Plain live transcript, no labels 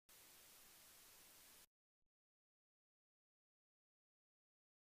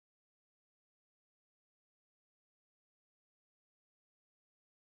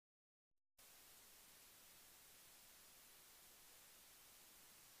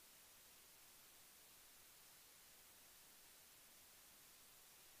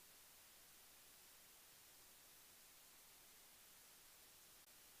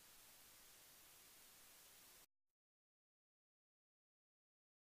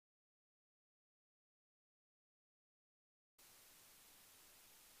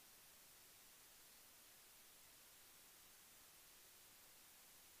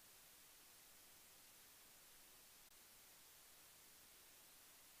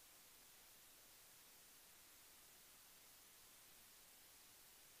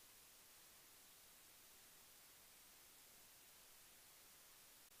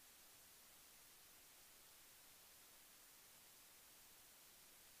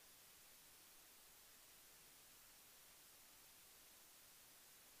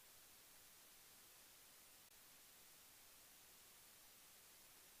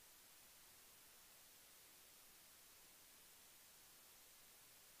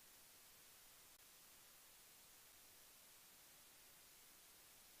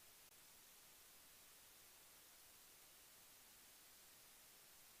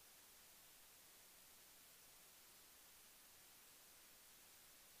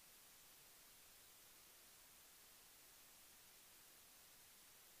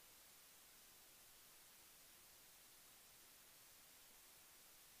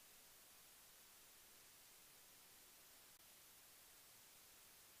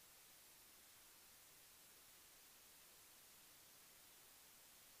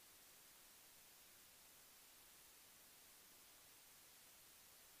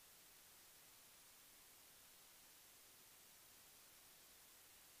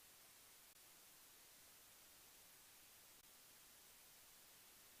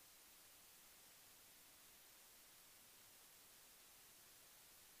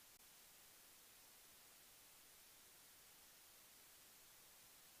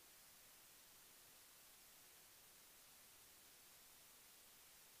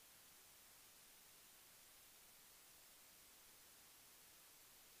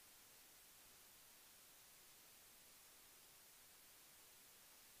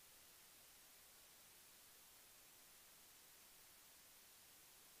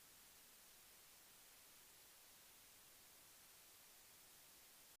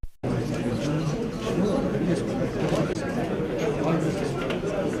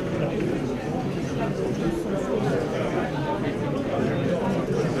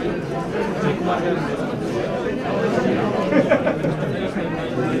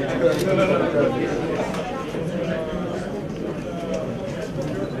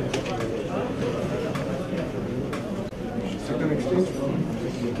exchange?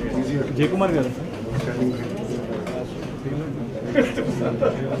 Easier. J. Kumar garu.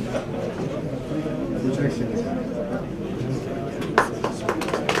 Future exchange.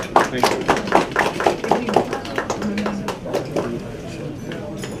 Thank you.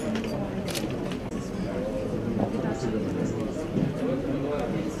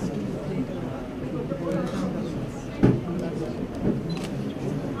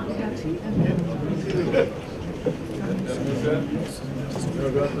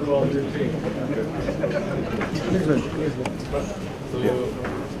 So,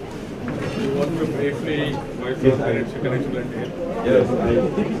 you want to briefly connection and Yes,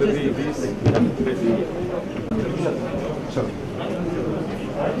 Sure.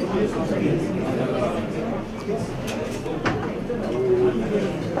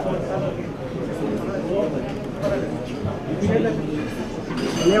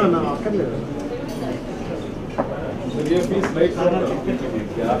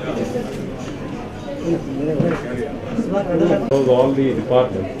 all the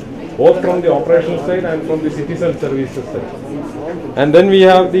departments, both from the operational side and from the citizen services side. And then we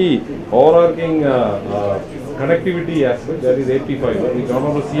have the overarching connectivity aspect, that is 85, which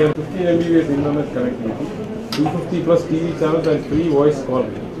Honorable CM 15 Mbps internet connectivity, 250 plus TV channels and free voice call,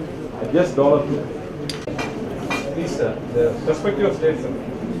 just $2. These the respective states,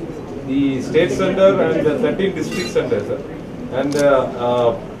 the state center and the 13 district centers, and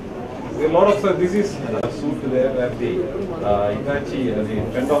a lot of this is suit there and the Hitachi, the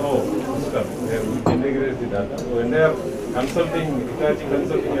Chandrababu system, they have integrated the data. So when they are consulting, Hitachi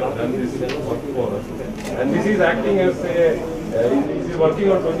Consulting has done this work for us, and this is acting as a, this is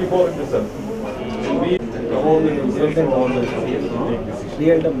working on 24/7. We promote the results of all the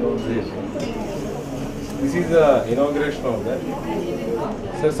This is the inauguration of that.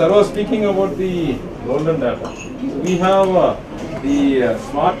 So Sir was speaking about the golden data. We have the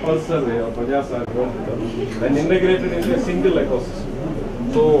smart pulse survey of Prajas and integrated into a single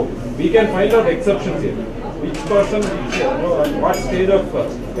ecosystem. So we can find out exceptions here. Which person, at what stage of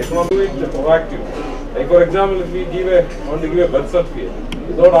economic proactive. Like for example, if we want to give a birth certificate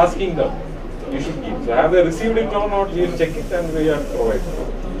without asking them, you should give. So have they received it or not? We will check it and we have provided.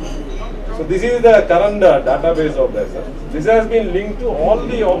 So this is the current database of that. This has been linked to all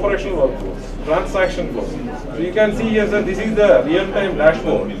the operational workflows, transaction flows. So you can see here that this is the real-time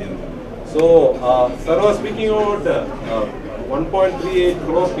dashboard. So Sir was speaking about 1.38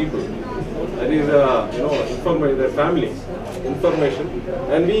 crore people. That is, their families, information,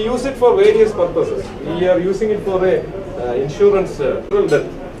 and we use it for various purposes. We are using it for a insurance death.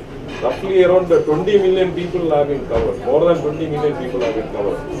 Roughly around 20 million people have been covered. More than 20 million people have been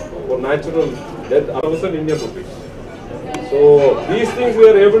covered for natural death, 1,000 Indian rupees. So these things we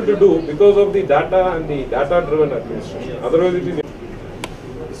are able to do because of the data and the data-driven administration. Otherwise, it is.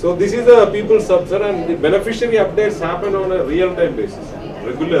 So this is the people subset, and the beneficiary updates happen on a real-time basis,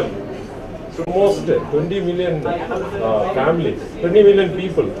 regularly. So almost 20 million families, 20 million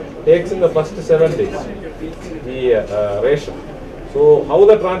people takes in the first 7 days the ration. So how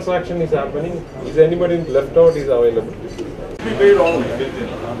the transaction is happening, is anybody left out, is available. We paid all.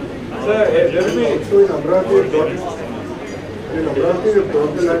 Sir, there will be. So in Amravati, we have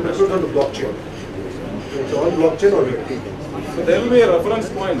brought the land record on the blockchain. It's all blockchain already. So there will be a reference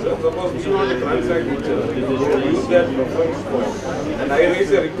point, sir. Suppose we want to transact each other, we use that reference point. And I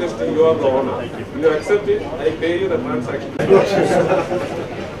raise a request to you, are the owner. You accept it, I pay you the transaction.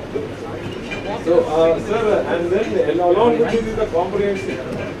 So, sir, and then along with this is the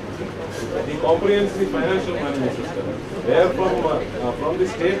comprehensive financial management system, where from the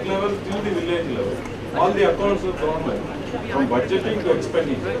state level to the village level, all the accounts of government, from budgeting to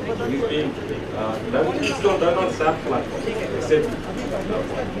expenditure, is being done. It's done on SAP platform, SAP.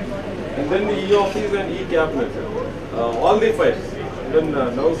 And then the e-office and e-cabinet, all the files. Then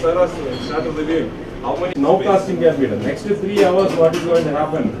now Sir has started reviewing how many nowcasting can be done. Next 3 hours, what is going to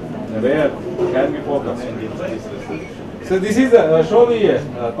happen? Where can be focused. So this is show the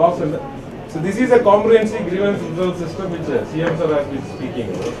cost. So this is a comprehensive grievance resolve system which CM Sir has been speaking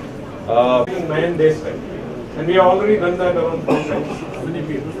about. In 9 days time, and we have already done that around 4 times.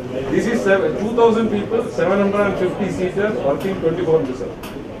 This is 2,000 people, 750 seaters, working 24/7.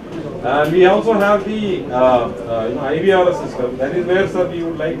 And we also have the IVRS system. That is where, sir, we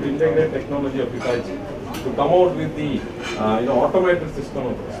would like to integrate technology of Hitachi to come out with the automated system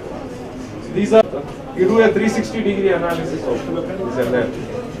of this. These are, you do a 360-degree analysis of this and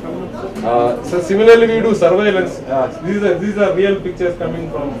so similarly we do surveillance. These are real pictures coming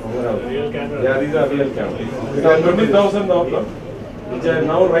from real cameras. Yeah, these are real cameras. There are 20,000 of them. which are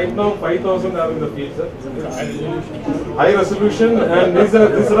now right now 5,000 are in the field, sir. High resolution, and this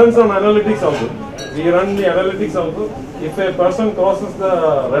runs on analytics also. We run the analytics also. If a person crosses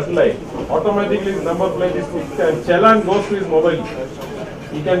the red light, automatically his number plate is fixed and challan goes to his mobile.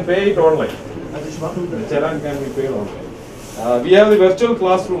 He can pay it online. The challan can be paid online. We have the virtual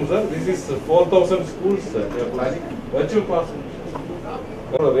classroom, sir. This is 4,000 schools, sir. We are planning virtual classroom.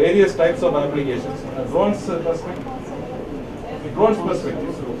 There are various types of applications. Drones perspective. Drones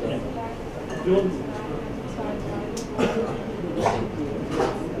perspective.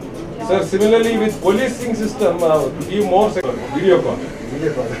 Sir, similarly with policing system, give more video call.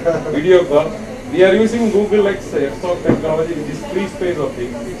 Video call. We are using Google X technology, which is free space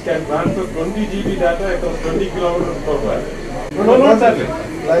optics, which can transfer 20 GB data across 20 kilometers per hour. No, not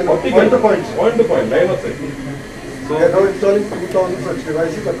satellite. Point to point. Point to point, line of sight. So we are now installing 2,000 such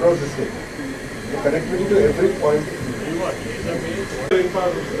devices across the state. The connectivity to every point.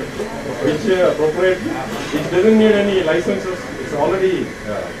 Which appropriate, which doesn't need any licenses. It's already.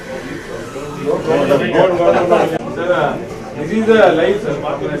 No. Sir, this is the live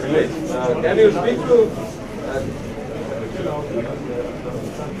village. Can you speak to?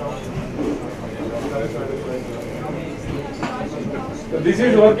 This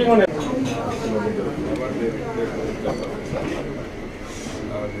is working on.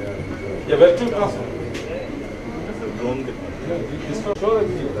 Yeah, virtual classroom. Show the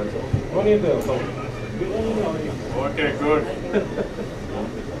video. That's all. No need the sound. Okay, good.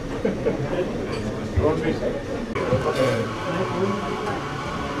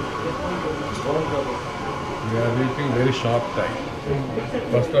 We are reaching very short time.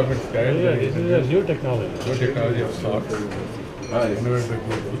 First of its kind. Yeah, this is a new technology. New technology of short. Innovative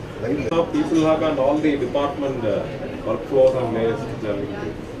people. People have and all the department workflows and layers which are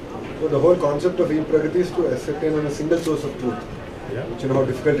linked. So the whole concept of e-Pragati is to ascertain on a single source of truth. Yeah. Which you know how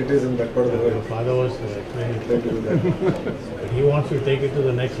difficult it is in that part of the Your world. father was explaining. Trying to do that. He wants to take it to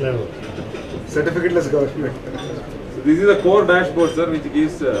the next level. Certificateless government. So this is a core dashboard, sir, which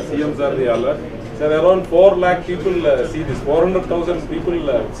gives CMs are the alert. Sir, around 4 lakh people see this. 400,000 people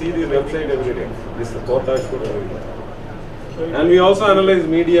see this website every day. This is the core dashboard every day. And we also analyze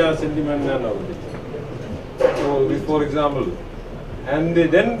media sentiment and all this. So this, for example, and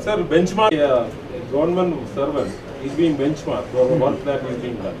then, sir, benchmark government servant is being benchmarked for the work that is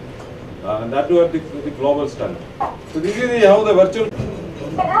being done. And that too at the global standard. So this is how the virtual.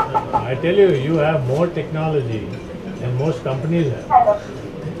 I tell you, you have more technology than most companies have.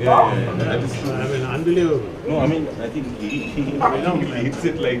 Yeah. That is I mean, unbelievable. no, I mean, I think he leads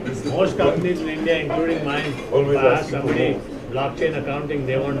it like this. Most companies in India, including mine, Always if I ask asking for somebody, more. blockchain accounting,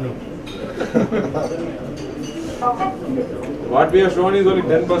 they won't know. What we have shown is only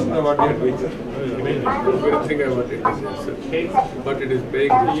 10% of what we are doing, sir. Amazing. Good thing about it is, but it is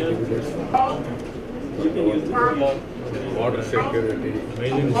paying rich dividends. Water security,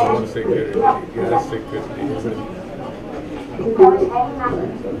 Amazing. power security, gas security, everything.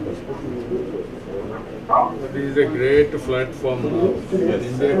 It is a great platform now.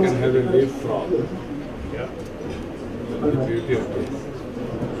 India can have a leapfrog. Yeah. The beauty of this.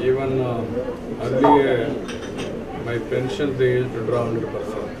 Even earlier, my pension they used to draw 100%.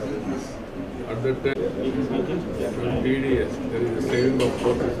 At that time, from TDS, there is a saving of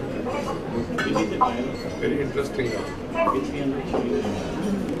 4%. Very interesting.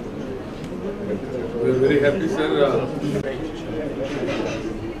 We are very happy, sir.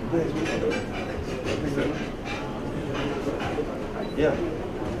 Yeah.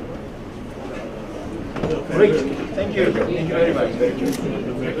 Great. Thank you. Thank you very much. Thank you.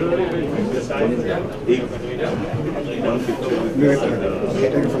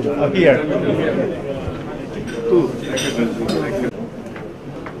 Here. Two.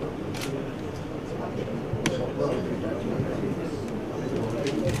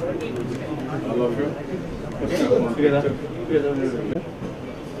 All of you. Together.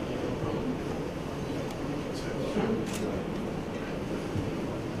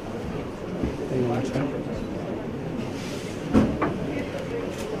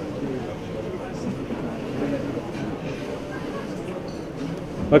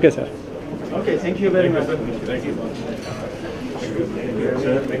 Okay, sir. Okay, thank you very much. Thank you.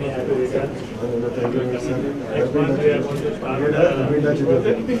 Many happy returns. Thank you, sir. Next month we are going to start. We are going to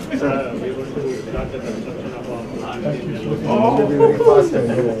start the construction of our plant. Maybe very fast and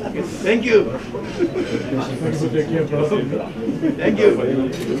Thank you. Thank you.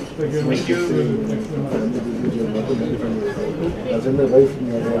 Thank you. as in my wife,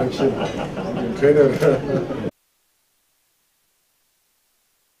 trainer.